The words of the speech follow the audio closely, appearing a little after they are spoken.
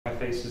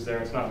face is there.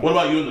 It's not. What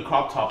about you in the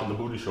crop top and the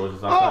booty shorts?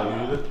 Is that not you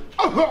either?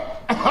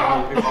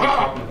 Oh,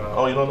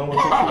 you don't know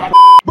what?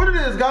 What it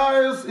is,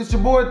 guys? It's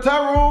your boy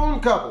Tyrone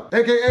Couple,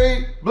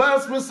 aka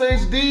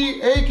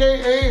BlastphamousHD,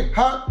 aka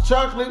Hot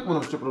Chocolate when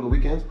I'm stripping on the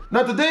weekends.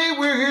 Now today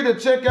we're here to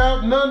check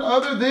out none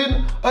other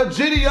than a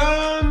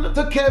jidion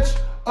to catch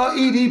a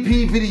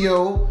EDP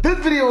video. This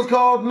video is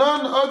called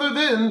none other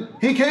than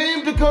he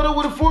came to cuddle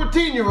with a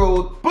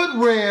 14-year-old but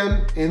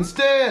ran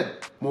instead.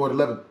 More at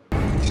 11.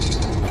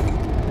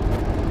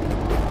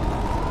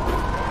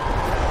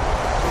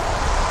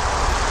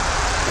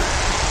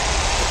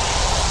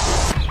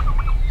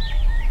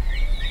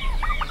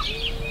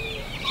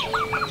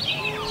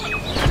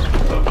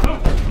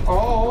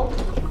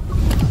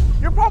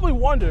 You're probably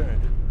wondering,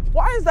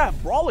 why is that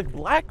brolic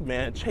black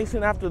man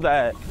chasing after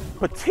that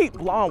petite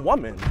blonde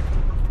woman?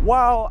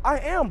 While I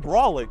am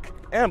brolic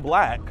and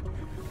black,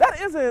 that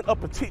isn't a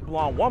petite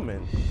blonde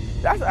woman.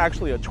 That's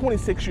actually a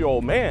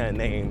 26-year-old man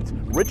named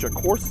Richard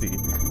Corsi.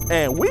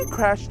 And we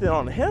crashed in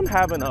on him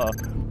having a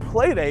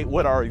play date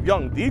with our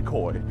young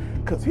decoy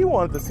because he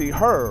wanted to see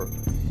her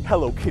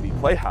Hello Kitty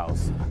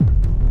playhouse.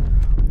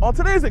 On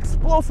today's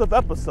explosive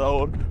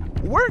episode,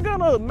 we're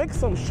gonna make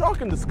some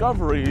shocking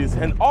discoveries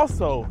and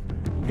also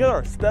get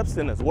our steps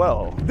in as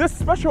well. This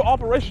special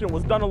operation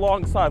was done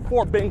alongside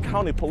Fort Bend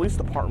County Police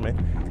Department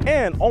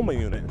and OMA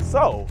unit.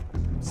 So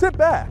sit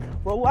back,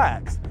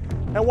 relax,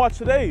 and watch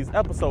today's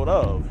episode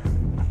of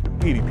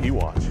EDP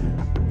Watch.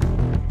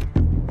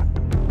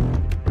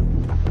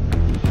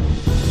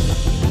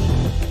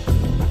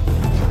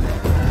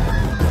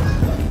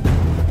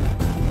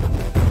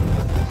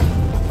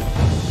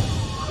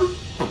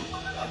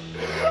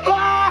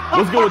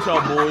 What's good with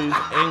y'all boys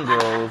and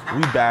girls?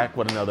 We back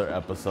with another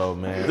episode,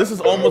 man. This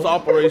is almost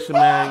Operation,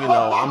 man. You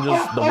know, I'm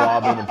just the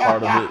Robin and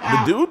part of it.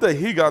 The dude that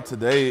he got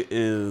today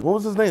is, what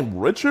was his name?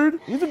 Richard?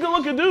 He's a good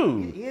looking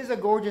dude. He is a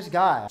gorgeous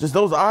guy. Just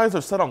those eyes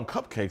are set on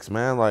cupcakes,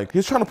 man. Like,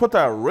 he's trying to put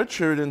that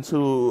Richard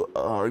into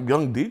our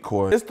young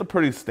decoy. It's the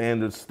pretty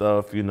standard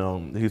stuff, you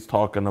know. He's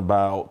talking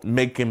about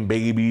making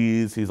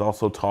babies. He's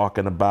also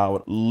talking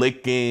about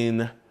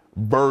licking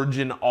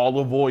virgin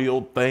olive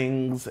oil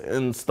things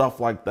and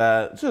stuff like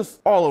that. Just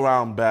all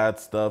around bad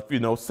stuff, you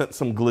know, sent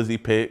some glizzy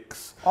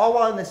pics. All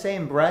while in the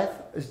same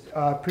breath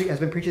has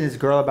been preaching to this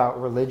girl about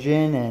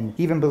religion, and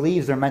he even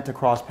believes they're meant to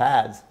cross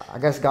paths. I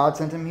guess God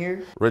sent him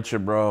here.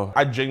 Richard, bro,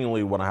 I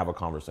genuinely want to have a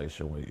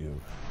conversation with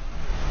you.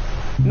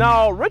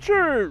 Now,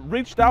 Richard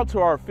reached out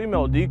to our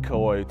female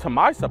decoy, to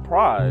my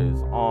surprise,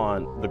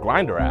 on the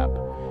Grindr app.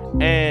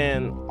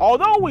 And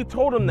although we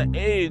told him the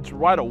age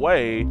right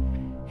away,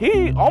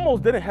 he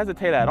almost didn't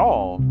hesitate at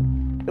all.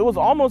 It was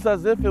almost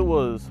as if it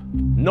was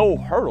no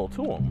hurdle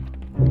to him.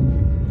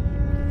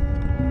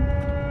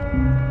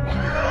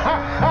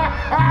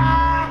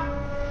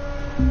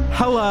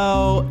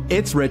 Hello,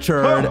 it's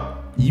Richard.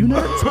 You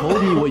never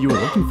told me what you were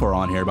looking for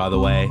on here, by the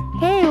way.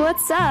 Hey,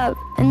 what's up?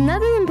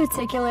 Nothing in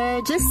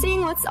particular, just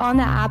seeing what's on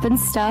the app and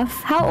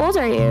stuff. How old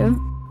are you?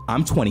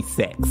 I'm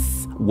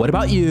 26. What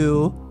about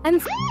you? I'm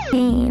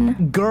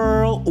 15.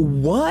 Girl,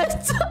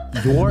 what?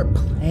 You're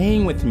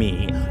playing with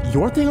me.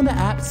 Your thing on the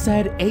app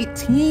said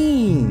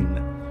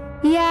 18.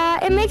 Yeah,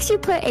 it makes you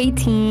put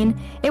 18.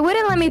 It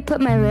wouldn't let me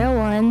put my real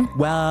one.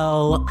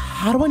 Well,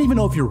 how do I even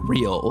know if you're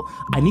real?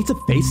 I need to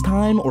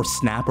FaceTime or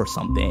Snap or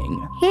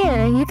something.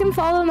 Here, you can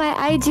follow my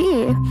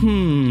IG.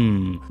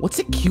 What's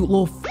a cute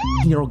little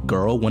 15-year-old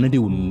girl want to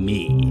do with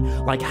me?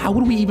 Like, how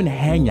would we even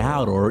hang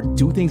out or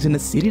do things in the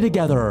city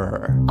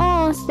together?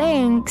 Oh,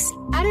 thanks.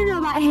 I don't know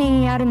about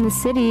hanging out in the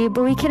city,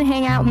 but we can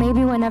hang out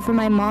maybe whenever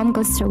my mom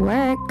goes to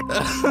work.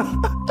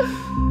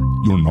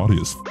 You're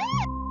naughty as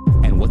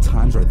And what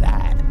times are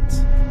that?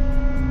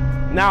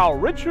 Now,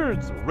 Richard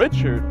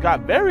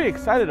got very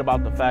excited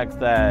about the fact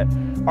that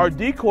our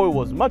decoy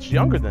was much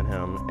younger than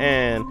him,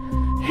 and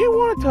he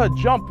wanted to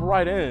jump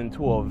right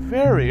into a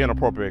very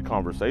inappropriate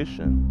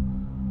conversation.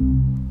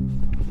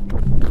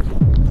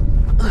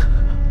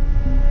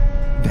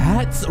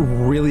 That's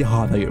really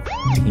hot that you're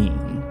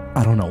 15.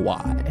 I don't know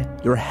why.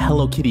 Your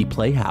Hello Kitty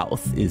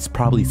playhouse is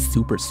probably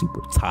super,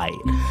 super tight.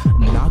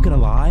 Not gonna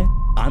lie,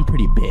 I'm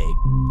pretty big.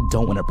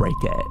 Don't want to break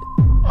it.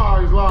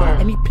 Oh, he's lying. Got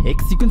any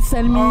pics you can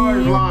send me? Oh,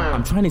 he's lying.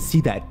 I'm trying to see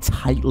that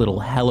tight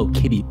little Hello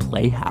Kitty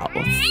playhouse.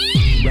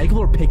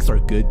 Regular pics are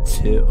good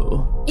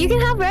too. You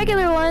can have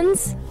regular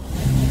ones.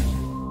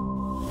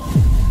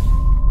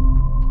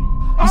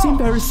 You seem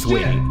very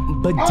sweet,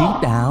 but deep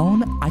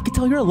down, I could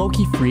tell you're a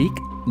low-key freak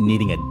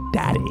needing a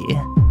daddy.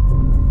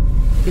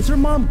 Is your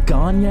mom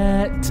gone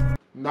yet?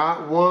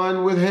 Not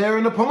one with hair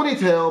in a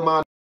ponytail,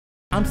 man.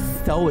 I'm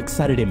so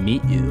excited to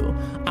meet you.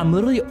 I'm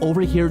literally over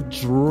here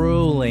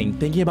drooling,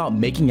 thinking about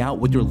making out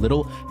with your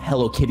little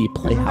Hello Kitty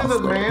playhouse.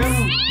 Isn't this a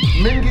man?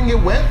 Men can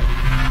get wet?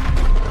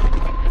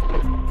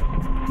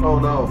 Oh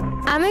no.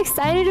 I'm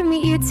excited to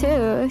meet you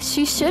too.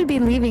 She should be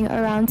leaving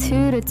around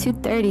 2 to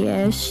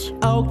 2:30-ish.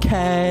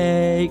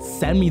 Okay,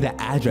 send me the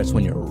address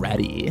when you're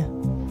ready.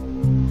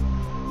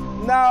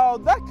 Now,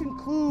 that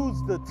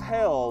concludes the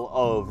tale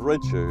of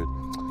Richard.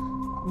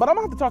 But I'm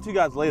gonna have to talk to you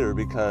guys later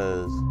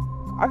because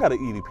I got an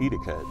EDP to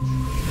catch.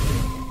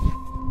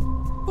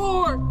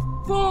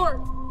 4,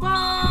 4,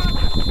 5.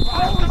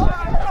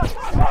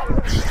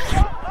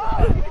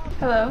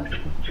 Hello.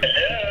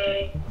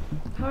 Hello.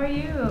 How are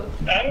you?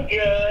 I'm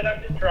good.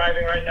 I'm just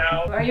driving right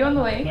now. Are you on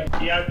the way?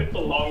 Yeah, I took a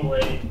long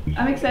way.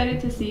 I'm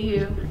excited to see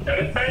you.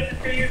 I'm excited to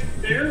see you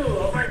too.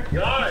 Oh my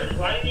gosh.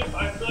 Why didn't you?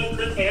 I feel like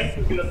Chris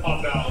Hansen's gonna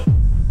pop out.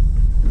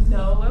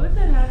 No, why would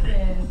that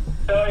happen?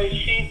 So is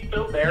she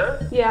still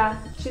there? Yeah,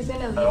 she's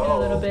gonna leave in a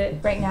little bit.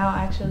 Right now,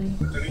 actually.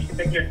 Who do you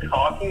think you're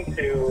talking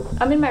to?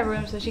 I'm in my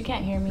room, so she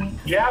can't hear me.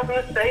 Yeah, I was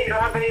gonna say, you don't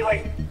have any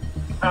like,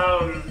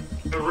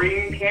 a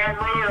ring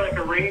camera or like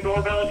a ring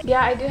doorbell?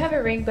 Yeah, I do have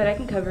a ring, but I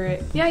can cover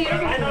it. Yeah, you I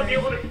don't might have not to be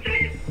worry. able to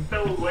stay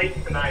so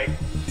late tonight.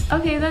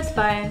 Okay, that's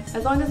fine.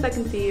 As long as I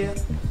can see you.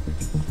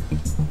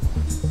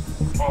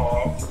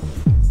 Aww.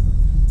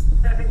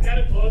 I'm kind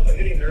of close. I'm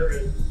getting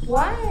nervous.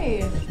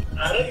 Why?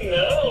 I don't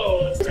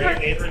know. Your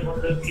neighbors, one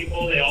of those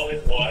people, they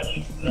always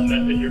watch the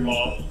message your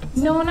mom.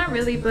 No, not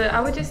really, but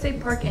I would just say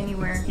park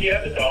anywhere. Do you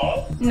have a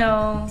dog?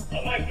 No.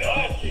 Oh my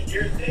gosh,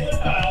 you're staying in a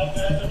house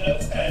and no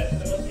pets. It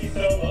must be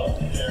so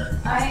lonely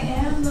there. I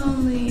am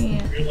lonely.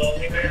 You're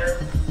lonely there?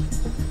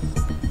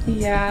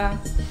 Yeah.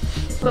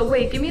 But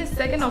wait, give me a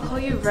second. I'll call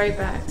you right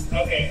back.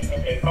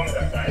 Okay, call me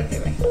back, guys. Okay,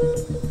 bye.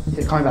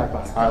 Yeah, call me back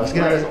by. All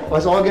right,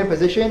 let's all get in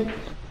position.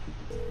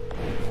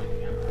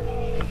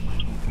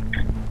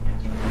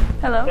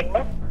 Hello?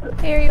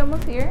 Hey, are you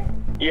almost here?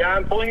 Yeah,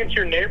 I'm pulling into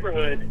your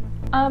neighborhood.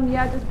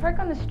 Yeah, just park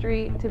on the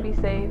street to be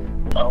safe.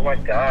 Oh my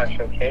gosh,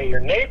 okay. Your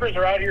neighbors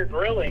are out here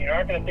grilling. You're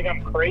not gonna think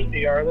I'm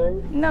crazy, are they?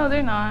 No,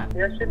 they're not.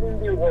 You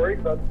shouldn't be worried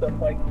about stuff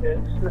like this.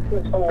 This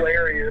is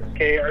hilarious.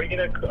 Okay, are you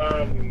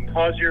gonna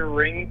pause your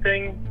ring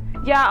thing?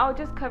 Yeah, I'll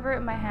just cover it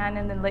in my hand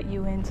and then let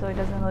you in so it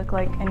doesn't look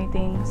like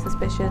anything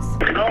suspicious.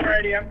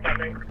 Alrighty, I'm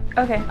coming.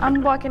 Okay,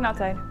 I'm walking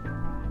outside.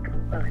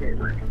 Okay,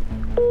 bye.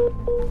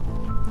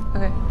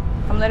 Okay,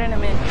 I'm letting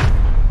him in.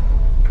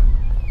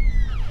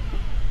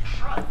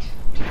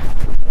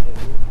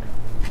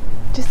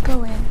 Just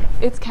go in.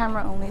 It's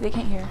camera only. They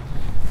can't hear.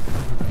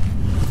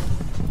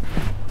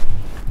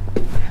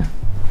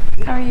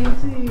 How are you?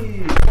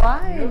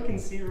 Why? You can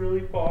see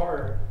really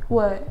far.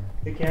 What?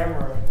 The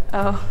camera.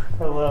 Oh.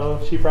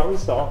 Hello. She probably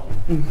saw.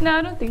 No,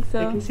 I don't think I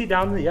so. can see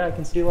down the. Yeah, I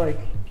can see like.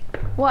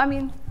 Well, I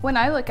mean, when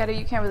I look at it,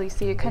 you can't really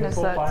see. It kind of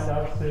We'll sucks. find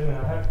out soon.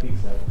 I have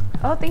pizza.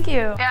 Oh, thank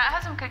you. Yeah, I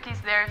have some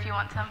cookies there if you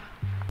want some.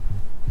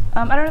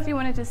 I don't know if you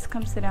want to just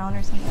come sit down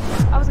or something.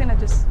 I was gonna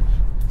just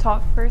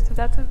talk first, if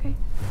that's okay.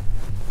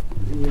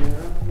 Yeah.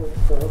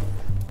 What's up?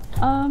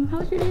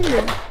 How's your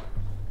day?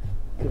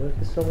 Do you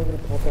think someone gonna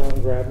pop out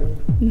and grab me?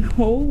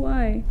 No,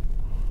 why?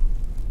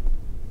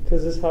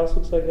 Because this house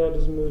looks like y'all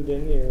just moved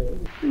in here.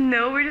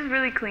 No, we're just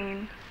really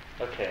clean.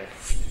 Okay.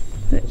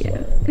 But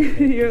yeah,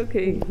 you're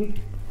okay.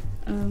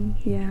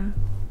 Yeah.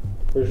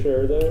 For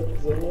sure though,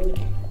 because I'm like,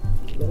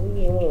 I don't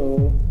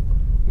know.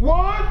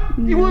 What?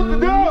 You want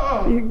the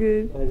dog? You're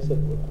good. I just have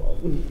lip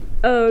balm.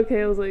 Oh,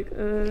 okay. I was like,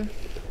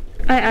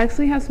 I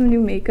actually have some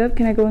new makeup.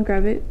 Can I go and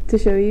grab it to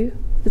show you?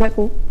 Is that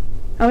cool?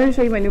 I want to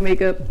show you my new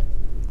makeup.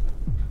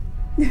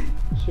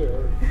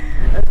 Sure.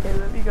 Okay,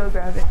 let me go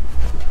grab it.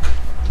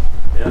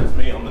 Yeah, it's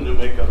me. I'm the new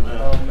makeup man.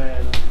 Oh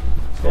man.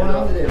 What's going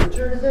on today? Which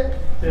shirt is it?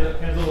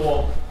 Hands on the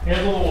wall.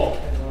 Hands on the wall.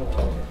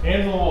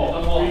 Hands on the wall.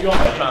 Where you going?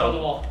 Hands on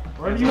the wall.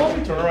 Where do you want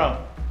me to turn around?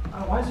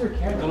 Why is there a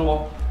camera? Hands on the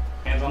wall.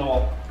 Hands on the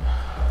wall.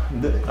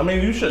 I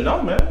mean, you should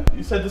know, man.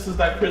 You said this is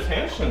that Chris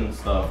Hansen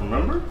stuff,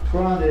 remember? What's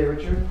going on today,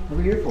 Richard? What are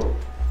we here for?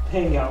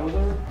 Hang out with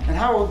her. And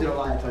how old did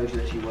Alana tell you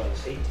that she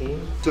was?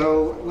 18.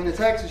 So when the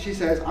text, she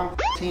says, I'm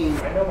 15.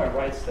 I know my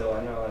rights though.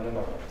 I know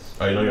my rights.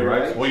 Oh, you know your Your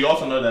rights? rights? Well, you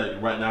also know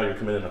that right now you're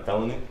committing a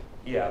felony.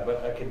 Yeah,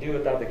 but I could do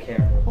without the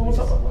camera. What's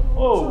up?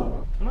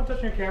 Whoa. I'm not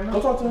touching your camera.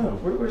 Go talk to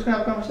him. We're just gonna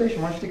have a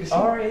conversation. Why don't you take a seat?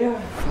 Alright, yeah.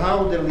 How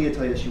old did Aaliyah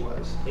tell you that she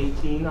was?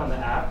 18 on the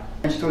app?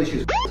 And she told you she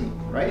was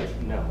 15, right?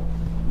 No.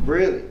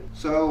 Really?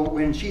 So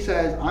when she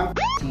says, I'm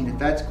 15, if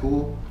that's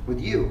cool with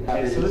you.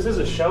 Okay, so this is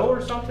a show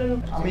or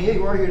something? I mean, yeah,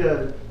 you are here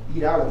to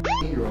eat out with a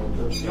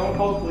 15-year-old. You don't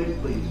call the police,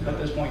 please. At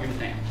this point, you're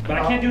detained. But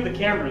I can't do the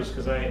cameras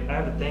because I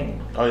have a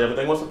thing. Oh, yeah, but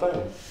then what's the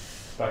thing?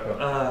 Back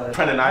up.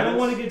 Tendinitis? I don't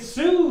want to get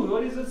sued.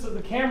 What is this?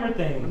 The camera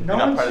thing. No You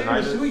got one's here to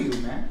peritonitis? sue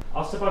you, man.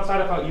 I'll step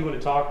outside if you want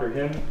to talk or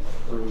him,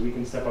 or we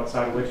can step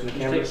outside away from the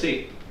camera. Take a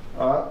seat.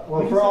 Well,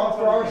 We for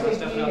can our step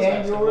safety outside.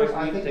 and yours, Step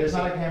I think outside. there's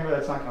not a camera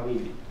that's not gonna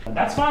leave you.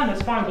 That's fine,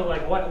 but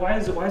like, why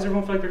does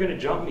everyone feel like they're gonna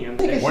jump me?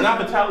 We're not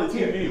Vitality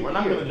TV. We're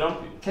not going to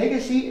jump you. Take a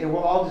seat and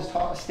we'll all just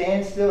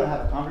stand still and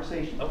have a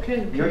conversation.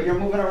 Okay. You're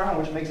moving around,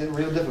 which makes it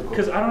real difficult.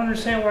 Because I don't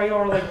understand why y'all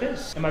are like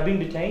this. Am I being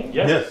detained?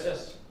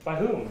 Yes. By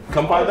whom?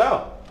 Come find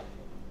out.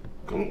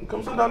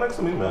 Come sit down next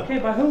to me, man. Okay,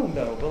 by whom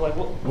though? But like,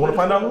 what? You want to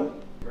find out who?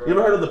 You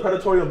ever heard of the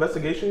Predatory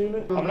Investigation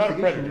Unit? I'm not a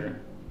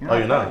predator. Oh,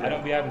 you're not? I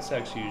don't be having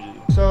sex usually.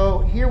 So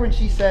here when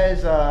she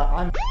says,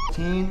 I'm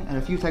 15, and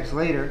a few texts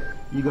later,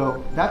 You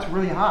go, that's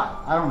really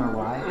hot. I don't know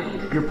why.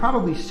 You're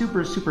probably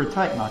super, super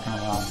tight, not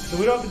gonna lie. So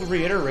we don't have to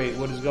reiterate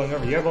what is going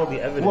over. You have all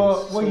the evidence.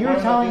 Well, so you're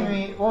telling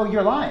me, well,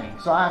 you're lying.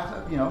 So I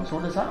have to, you know,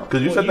 sort this out.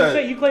 Because you said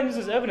that. You claim this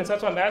is evidence.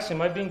 That's why I'm asking.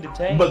 Am I being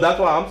detained? But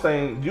that's why I'm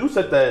saying, you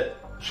said that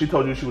she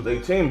told you she was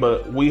 18,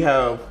 but we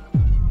have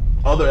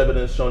other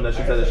evidence showing that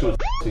she said that she was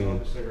 18.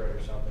 A cigarette or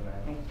something,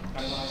 man.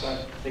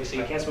 Take a seat.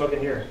 You can't smoke in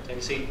here. Take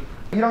a seat.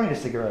 You don't need a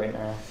cigarette right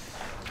now.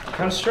 I'm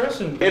kind of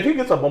stressing. If he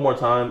gets up one more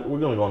time, we're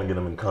going to go and get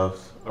him in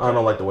cuffs. Okay. I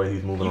don't like the way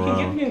he's moving around. You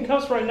can get me in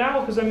cuffs right now,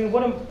 because I mean,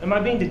 what am I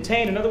being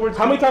detained? In other words,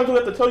 how many times do we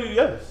have to tell you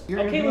yes?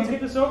 Okay, let's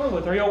get this over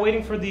with. Are y'all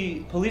waiting for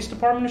the police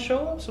department to show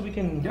up so we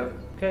can? Yep.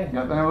 Okay.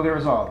 Yep, and then we'll get it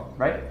resolved,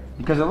 right?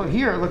 Because it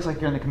here it looks like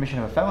you're in the commission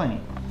of a felony.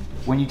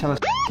 When you tell a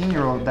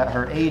 16-year-old that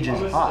her age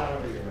is hot. All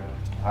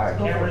right.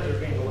 Cameras are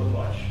being a little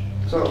much.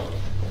 So,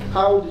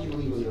 how old did you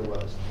legally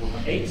arrest?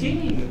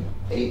 18.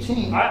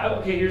 18?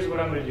 Okay, here's what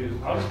I'm going to do.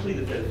 I'll just plead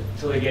the fifth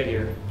until they get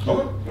here.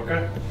 Okay.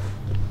 Okay?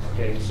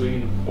 Okay, so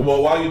you...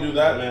 Well, while you do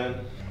that, man,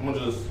 I'm going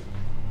to just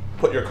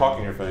put your cock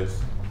in your face.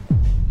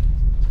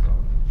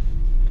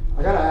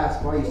 I gotta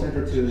ask why you sent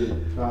it to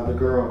the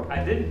girl.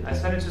 I didn't. I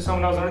sent it to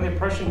someone I was under the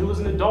impression who was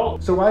an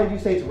adult. So why did you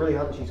say it's really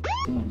hot that she's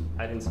 14?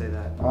 I didn't say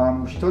that.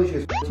 She told you she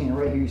was 14,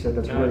 right here you said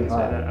that's No, really I didn't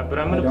hot. say that. But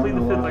I'm going to plead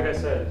the fifth like I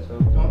said. So.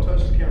 Don't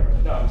touch the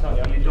camera. No, I'm telling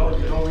you. I mean, Don't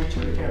reach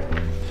for the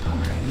camera.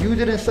 You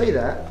didn't say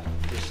that.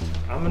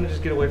 I'm going to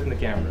just get away from the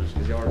cameras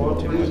because y'all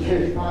are doing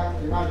too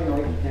much. You're not getting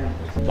away from the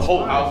cameras. The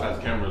whole house has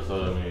cameras,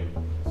 so I mean,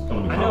 it's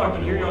going to be I know, I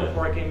can hear y'all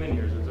before I came in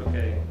here, so it's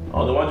okay.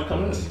 Oh, then why'd you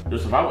come in? Your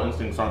survival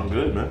instincts aren't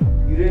good, man.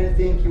 You didn't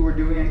think you were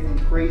doing anything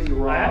crazy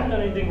wrong. I haven't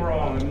done anything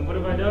wrong. I mean, what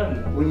have I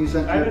done? When you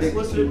sent I your haven't dick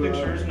solicited to,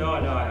 pictures. No,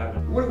 I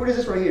haven't. What is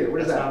this right here? What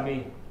is That's that? not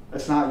me.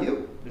 That's not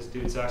you. This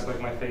dude acts like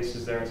my face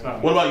is there. It's not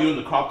me. What about you in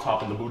the crop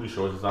top and the booty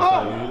shorts? Is that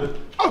not you either?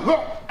 I don't know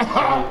what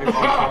picture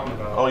you're talking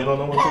about. Oh, you don't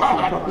know what picture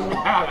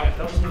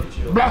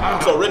you're talking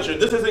about? So, Richard,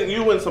 this isn't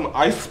you in some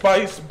Ice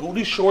Spice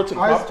booty shorts and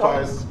crop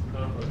tops?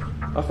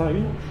 That's not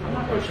you? I'm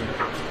not pushing.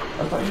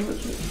 That's not you,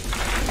 Richard?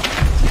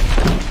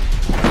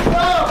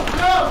 No!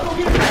 Go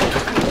get it!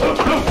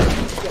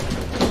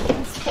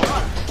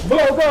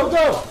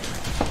 Go!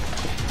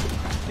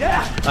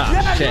 Yeah!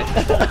 Ah, shit.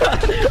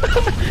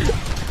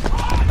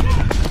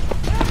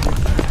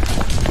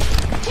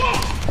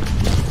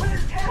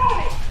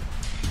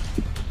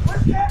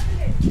 What's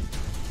happening?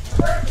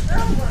 Where's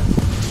everyone?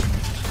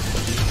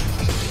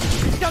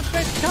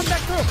 Come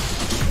back through.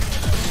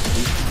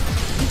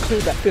 He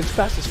cleared that fence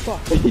fast as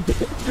fuck. He did.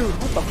 Dude,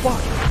 what the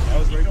fuck? That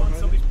was right on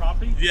somebody's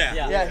property? Yeah.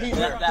 Yeah,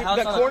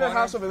 the corner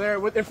house over there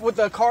with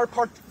the car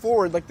parked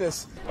forward like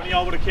this. One of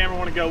y'all with a camera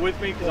want to go with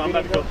me? Because I'm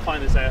about to go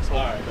find this asshole.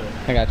 All right.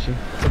 I got you.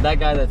 So that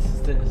guy that's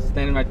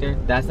standing right there,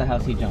 that's the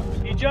house he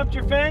jumped. He jumped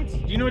your fence? Do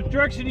you know what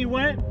direction he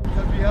went?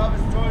 Because we have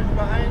a storage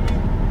behind me.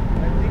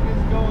 I think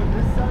it's going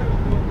this side or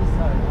going this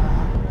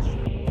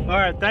side. All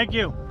right, thank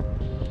you.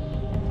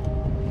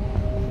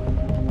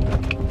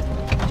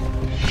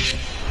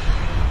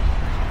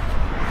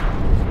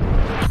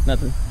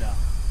 Nothing.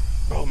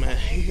 Bro, man,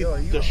 he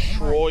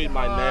destroyed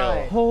my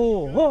nail.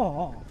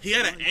 Oh. He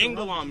had an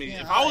angle on me.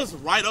 If I was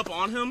right up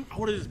on him, I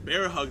would have just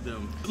bear hugged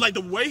him. Like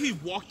the way he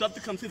walked up to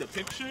come see the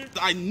picture,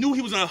 I knew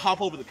he was gonna hop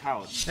over the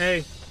couch.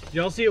 Hey,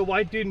 y'all see a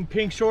white dude in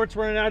pink shorts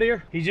running out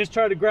here? He just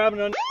tried to grab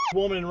an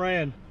woman and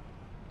ran.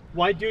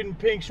 White dude in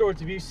pink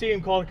shorts. If you see him,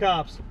 call the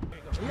cops.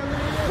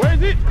 Where is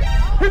he?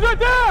 He's right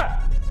there!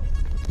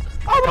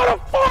 I'm on a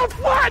 4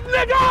 flat,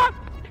 nigga!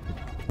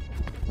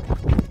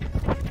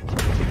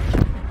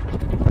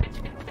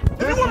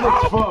 This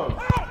looks fun.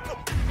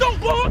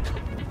 Don't look!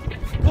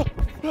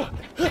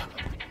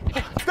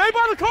 Stay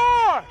by the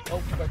car!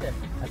 Oh, right there.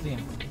 I see him.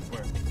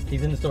 Where?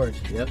 He's in the storage.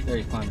 Yep, there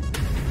he's climbing.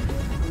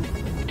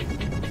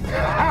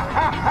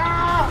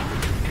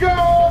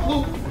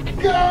 Go!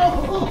 Go!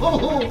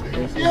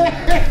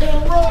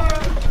 Yeah, run!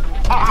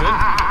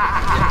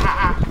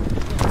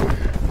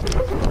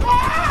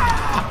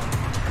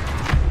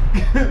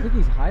 I think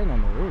he's hiding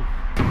on the roof.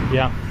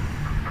 Yeah.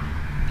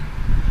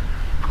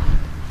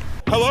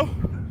 Hello?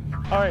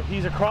 All right,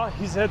 he's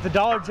at the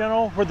Dollar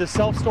General where the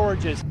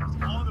self-storage is.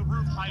 On the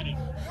roof hiding.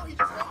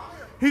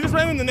 He just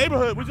ran in the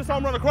neighborhood. We just saw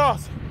him run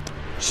across.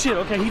 Shit,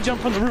 okay, he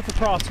jumped from the roof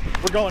across.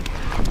 We're going.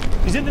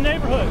 He's in the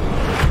neighborhood.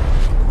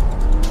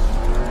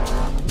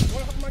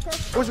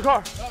 Where's your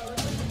car?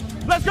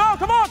 Let's go!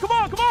 Come on! Come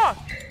on! Come on!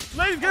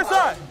 Ladies, get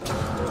inside!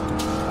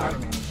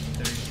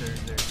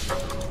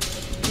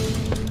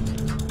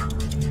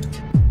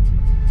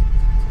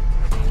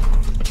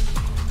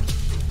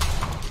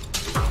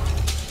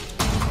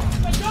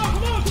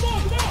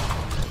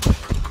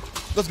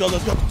 Let's go,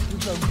 let's go.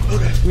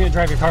 Okay. I'm gonna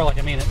drive your car like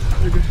I mean it.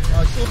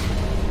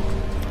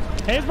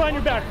 Hands behind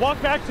your back.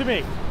 Walk back to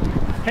me.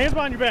 Hands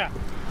behind your back.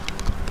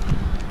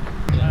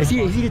 Is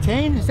he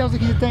detained? It sounds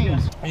like he's detained.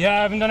 Yeah,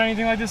 I haven't done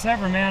anything like this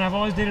ever, man. I've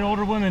always dated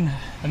older women.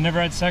 I've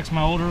never had sex.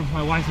 My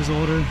wife is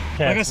older.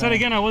 Like I said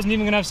again, I wasn't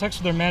even gonna have sex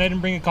with her, man. I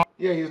didn't bring a car.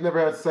 Yeah, he's never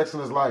had sex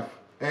in his life.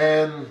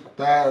 And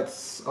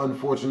that's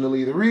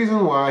unfortunately the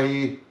reason why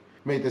he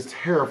made this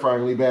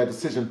terrifyingly bad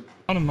decision.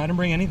 I didn't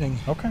bring anything.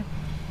 Okay.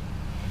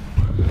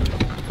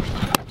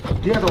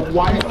 He has a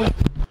wife.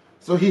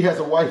 So he has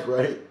a wife,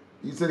 right?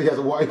 You said he has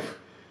a wife.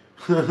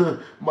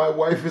 My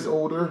wife is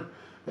older.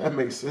 That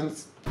makes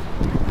sense.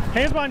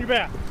 Hands behind your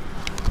back.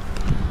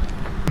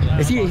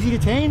 Is he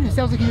detained? It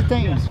sounds like he's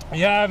detained.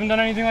 Yeah, I haven't done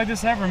anything like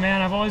this ever,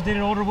 man. I've always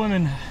dated older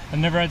women. I've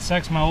never had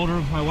sex. My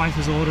wife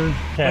is older.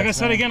 Like I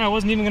said again, I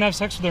wasn't even gonna have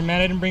sex with her,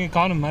 man. I didn't bring a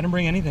condom. I didn't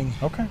bring anything.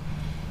 Okay.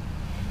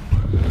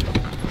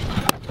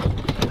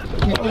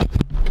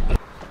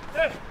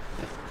 Hey.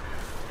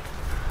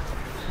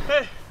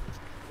 Hey.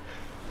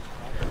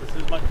 This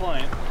is my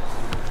client.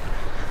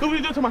 What did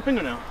you do to my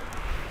finger now?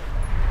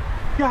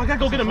 Yeah, I gotta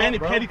go get a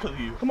mani-pedi for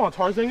you. Come on,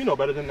 Tarzan, you know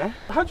better than that.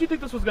 How'd you think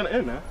this was gonna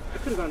end, man? I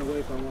could have gone away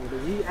if I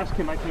wanted. He asked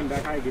him, I came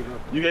back, I gave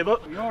up. You gave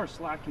up? You all are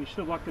slack, and you should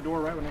have locked the door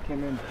right when I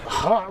came in.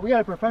 Oh, we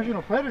got a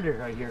professional predator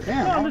right here.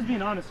 Damn. No, I'm just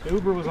being honest. The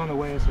Uber was on the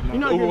way. I said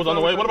no. Uber was on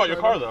the way. What about your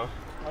car, though?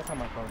 That's not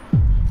my car.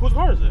 Whose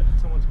car is it?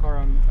 Someone's car.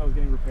 I was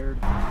getting repaired.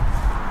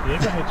 Yeah, go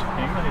ahead.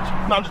 Yeah, go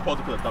ahead. No, I'm just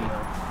posing for the thumbnail.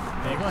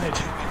 Yeah, go ahead.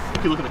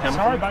 Can you look at the camera?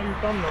 Sorry about your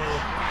thumbnail.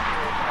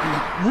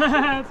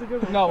 That's a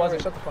good one. No, it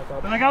wasn't. Shut the fuck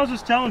up. But like I was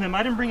just telling him,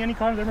 I didn't bring any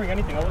condoms, I didn't bring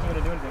anything. I wasn't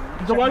gonna do anything.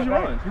 So why'd you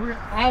run?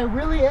 I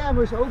really am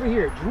just over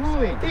here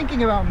drooling,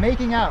 thinking about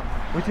making out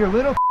with your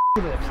little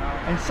lips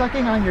and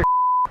sucking on your.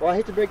 Well, I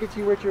hate to break it to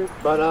you, Richard,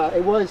 but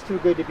it was too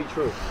good to be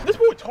true. This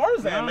boy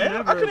Tarzan, man.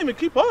 Never. I couldn't even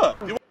keep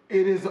up.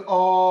 It is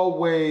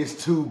always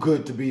too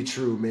good to be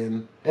true,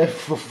 man.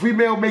 If a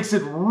female makes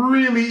it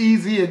really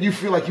easy and you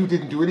feel like you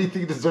didn't do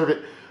anything to deserve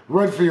it,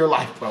 run for your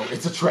life, bro.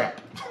 It's a trap.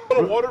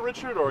 Want a water,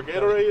 Richard, or a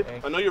Gatorade?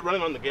 I know you're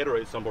running on the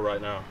Gatorade symbol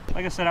right now.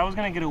 Like I said, I was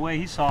gonna get away.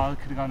 He saw I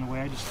could have gotten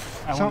away.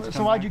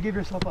 So why'd you give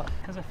yourself up?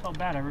 Because I felt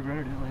bad. I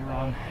regretted it later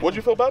on. What'd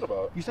you feel bad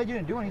about? You said you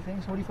didn't do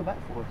anything, so what do you feel bad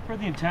for? For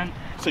the intent.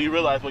 So you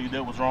realized what you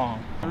did was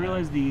wrong. I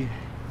realized the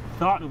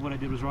thought of what I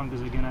did was wrong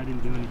because again, I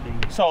didn't do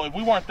anything. So if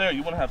we weren't there,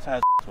 you wouldn't have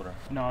had with her.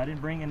 No, I didn't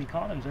bring any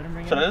condoms. I didn't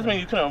bring. So that doesn't mean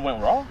you couldn't have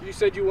went raw? You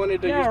said you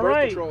wanted to use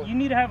birth control. You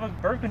need to have a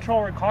birth control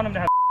or a condom to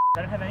have.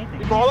 I didn't have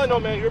anything. For all I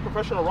know, man, you're a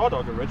professional raw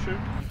dogger, Richard.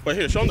 But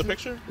here, show him the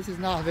picture. This is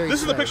not very.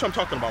 This is the picture I'm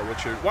talking about,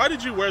 Richard. Why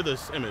did you wear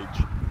this image?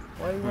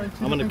 I'm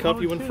gonna cuff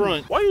you in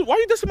front. Why you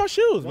dissing my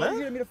shoes, man?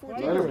 I'm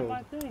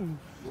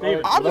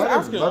just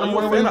asking. Let him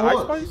wear what he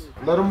wants.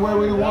 Let him wear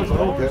what he wants. I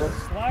don't care.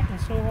 Slacking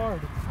so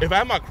hard. If I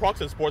had my Crocs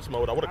in sports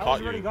mode, I would have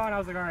caught you. I was already gone. I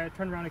was like, all right. I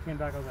turned around and came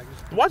back. I was like,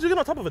 why'd you get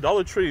on top of a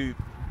Dollar Tree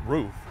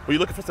roof? Were you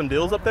looking for some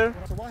deals up there?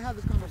 So why have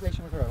this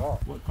conversation with her at all?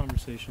 What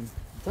conversation?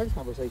 The text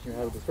conversation you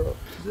had with this girl.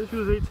 She said she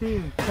was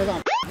 18.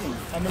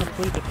 I'm gonna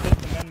plead the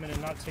 5th Amendment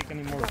and not take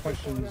any more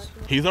questions.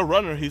 He's a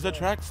runner, he's a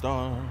track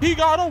star. He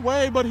got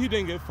away, but he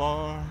didn't get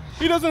far.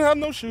 He doesn't have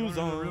no shoes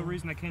on. The real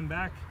reason I came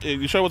back.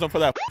 You sure it wasn't for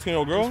that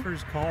 15-year-old girl? It was for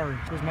his car.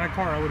 If it was my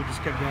car, I would have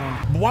just kept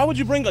going. Why would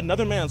you bring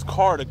another man's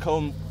car to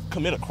come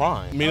commit a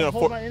crime? I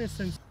hold my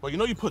innocence. Well, you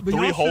know you put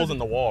 3 holes in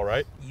the wall,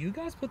 right? You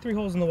guys put 3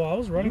 holes in the wall. I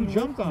was running. You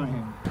jumped on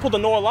him. You pulled the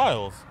Noah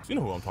Lyles. You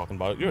know who I'm talking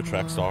about. You're a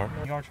track star.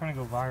 You are trying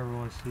to go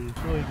viral, I see. It's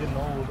really getting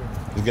old.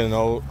 It's getting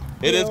old.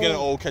 It is getting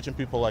old catching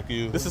people like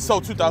you. This is so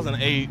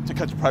 2008 to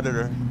catch a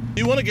predator.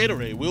 You want a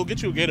Gatorade? We'll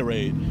get you a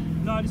Gatorade.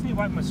 No, I just need to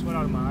wipe my sweat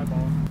out of my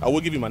eyeball. I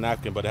will give you my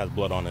napkin, but it has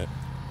blood on it.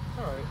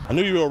 Alright. I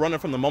knew you were running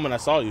from the moment I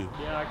saw you.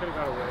 Yeah, I could have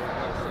got away.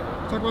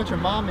 Talk about your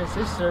mom and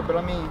sister, but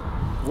I mean,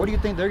 what do you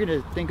think they're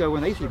gonna think of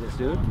when they see this,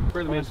 dude?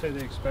 I would say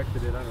they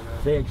expected it. I don't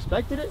know. They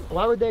expected it?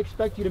 Why would they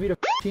expect you to be the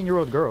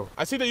 15-year-old girl?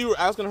 I see that you were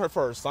asking her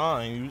for a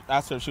sign. You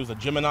asked her if she was a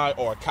Gemini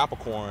or a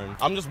Capricorn.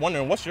 I'm just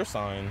wondering, what's your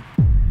sign?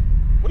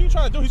 What are you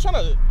trying to do? He's trying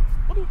to...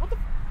 What the...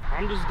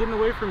 I'm just getting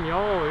away from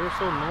y'all. You're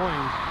so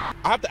annoying.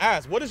 I have to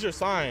ask, what is your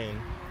sign?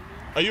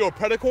 Are you a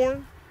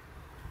Predacorn?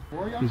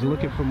 He's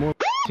looking for more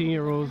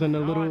 15-year-olds and the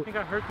little...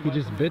 He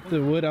just bit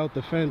the wood out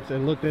the fence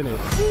and looked in it.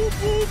 Boop,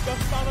 boop,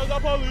 that's the sound of the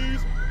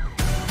police.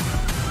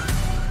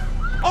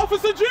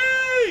 Officer G!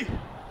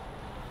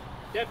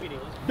 Deputy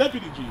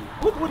G.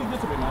 Look what he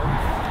did to me, man.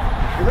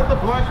 Is that the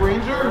Black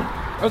Ranger?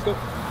 Let's go.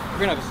 We're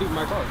gonna have a seat in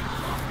my car.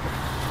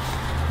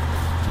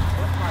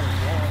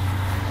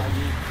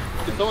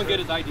 Did someone get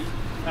his ID?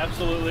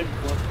 Absolutely.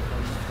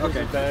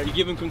 Okay. You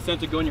give him consent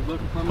to go in your glove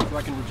compartment so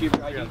I can retrieve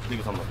your ID? Yeah, Do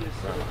you have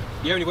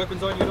any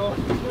weapons on you at all?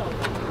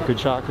 Good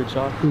shot, good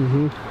shot.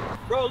 Mm-hmm.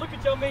 Bro, look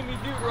at y'all made me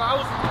do, bro. I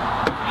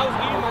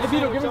was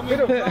eating my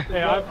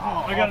Hey,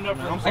 I got enough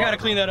room. I gotta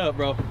clean that up,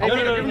 bro. Hey, no.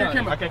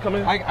 I can't come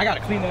in. I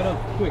gotta clean that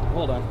up. Quick,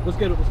 hold on. Let's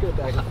get it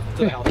back to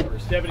the house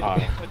first. Deputy,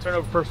 I turn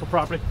over personal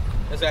property.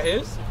 Is that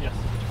his? Yes.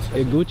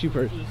 Hey, Gucci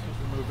purse. This was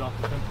removed off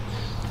the fence.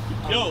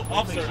 Yo,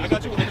 officer, I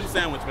got you a new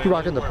sandwich, man. You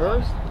rocking the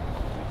purse?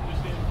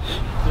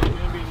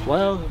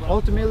 Well,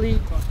 ultimately,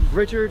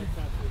 Richard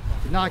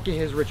did not get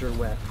his Richard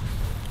wet.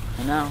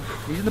 And now,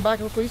 he's in the back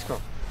of a police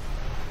car.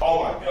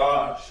 Oh my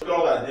gosh, look at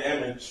all that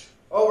damage.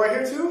 Oh, right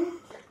here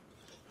too?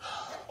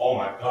 Oh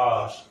my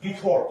gosh, he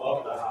tore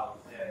up the house.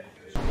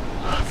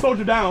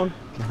 Soldier down.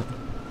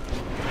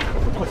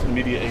 Requesting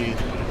media aid.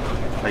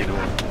 How you doing?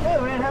 Hey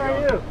man, how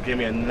are you? Gave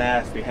me a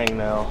nasty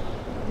hangnail.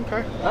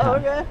 Okay. Oh,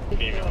 okay.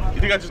 You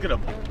think I just get a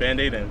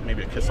Band-Aid and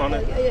maybe a kiss on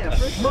it? Yeah,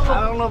 for sure.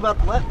 I don't know about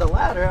the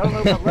latter. I don't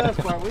know about the last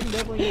part. We can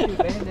definitely get you a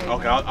Band-Aid.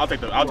 Okay, I'll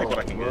take what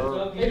I can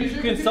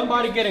get. Can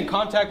somebody get in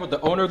contact with the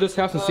owner of this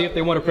house and see if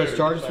they want to press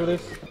charges for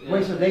this?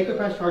 Wait, so they could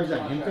press charges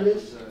on him for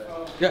this?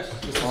 Yes.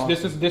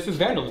 This is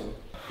vandalism.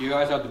 You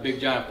guys have the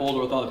big giant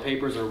folder with all the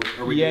papers, or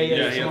we?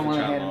 Yeah. Someone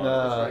had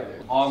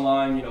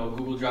online, you know,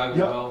 Google Drive as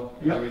well,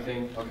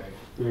 everything. Okay.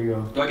 There you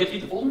go. Do I get to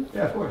eat the folder?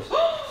 Yeah, of course.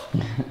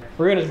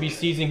 We're gonna be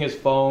seizing his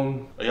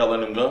phone. Are y'all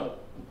letting him go?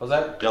 What's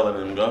that? Y'all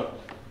letting him go?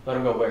 Let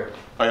him go where?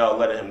 Are y'all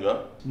letting him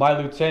go? My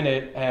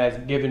lieutenant has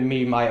given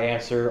me my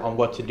answer on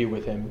what to do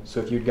with him. So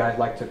if you guys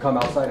like to come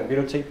outside and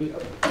videotape it.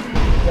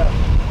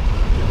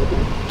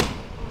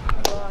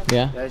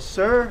 Yeah. Yes,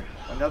 sir.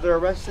 Another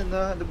arrest in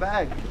the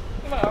bag.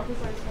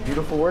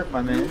 Beautiful work,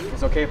 my man.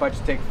 It's okay if I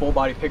just take full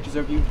body pictures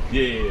of you?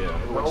 Yeah.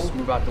 We'll just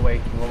move out the way.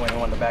 We won't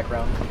want in the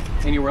background.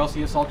 Anywhere else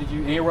he assaulted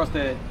you? Anywhere else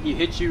that he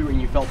hit you and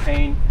you felt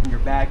pain in your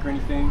back or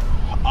anything?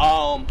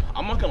 I'm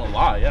not gonna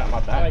lie. Yeah,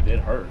 my back did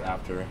hurt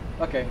after.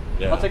 Okay.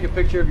 Yeah. I'll take a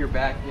picture of your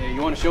back. Yeah.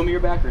 You want to show me your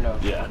back or no?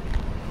 Yeah.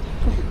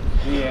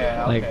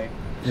 Yeah. Okay.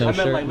 No I meant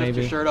shirt, like lift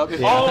maybe. your shirt up.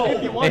 If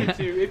you wanted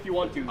to. If you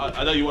want to.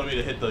 I know you want me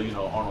to hit the,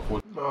 Arnold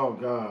Ford. Oh,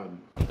 God.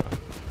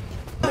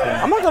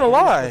 I'm not gonna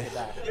lie.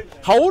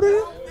 How old are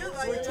you?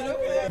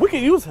 We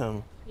can use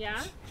him.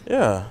 Yeah?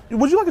 Yeah.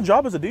 Would you like a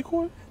job as a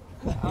decoy?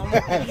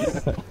 Hey,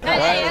 as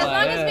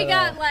long as we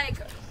got like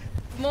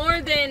more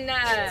than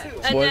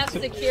enough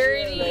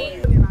security.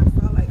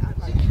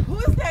 Who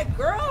is that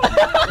girl? They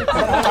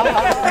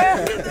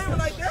were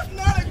like, that's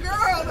not a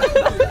girl.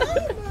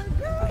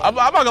 I'm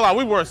not gonna lie,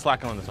 we were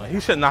slacking on this one. He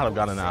should not have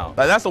gotten out.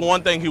 Like, that's the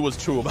one thing he was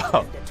true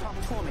about.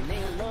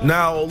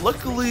 Now,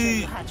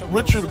 luckily,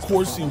 Richard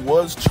Coursey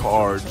was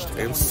charged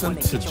and sent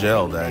to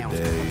jail that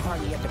day,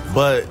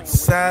 but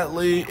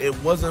sadly, it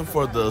wasn't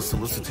for the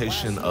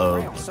solicitation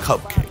of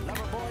Cupcake.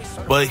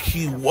 But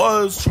he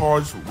was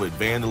charged with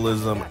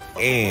vandalism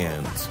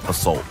and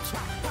assault.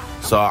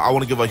 So I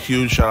want to give a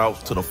huge shout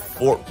out to the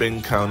Fort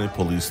Bend County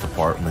Police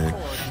Department.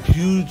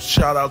 Huge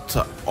shout out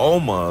to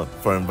OMA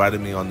for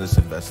inviting me on this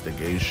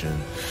investigation.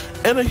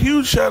 And a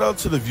huge shout out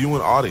to the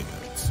viewing audience.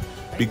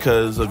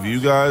 Because of you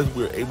guys,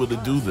 we're able to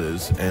do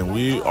this, and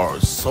we are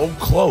so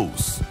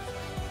close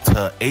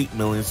to 8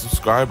 million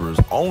subscribers,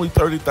 only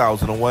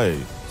 30,000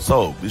 away.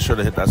 So be sure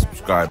to hit that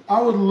subscribe.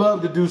 I would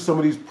love to do some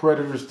of these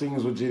Predator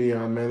stings with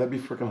Jidion, man. That'd be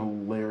freaking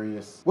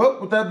hilarious. Well,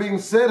 with that being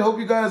said, hope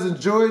you guys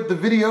enjoyed the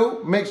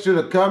video. Make sure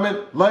to comment,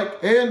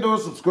 like, and/or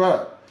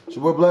subscribe. It's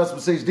your boy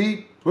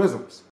BlastphamousHD. Twisms.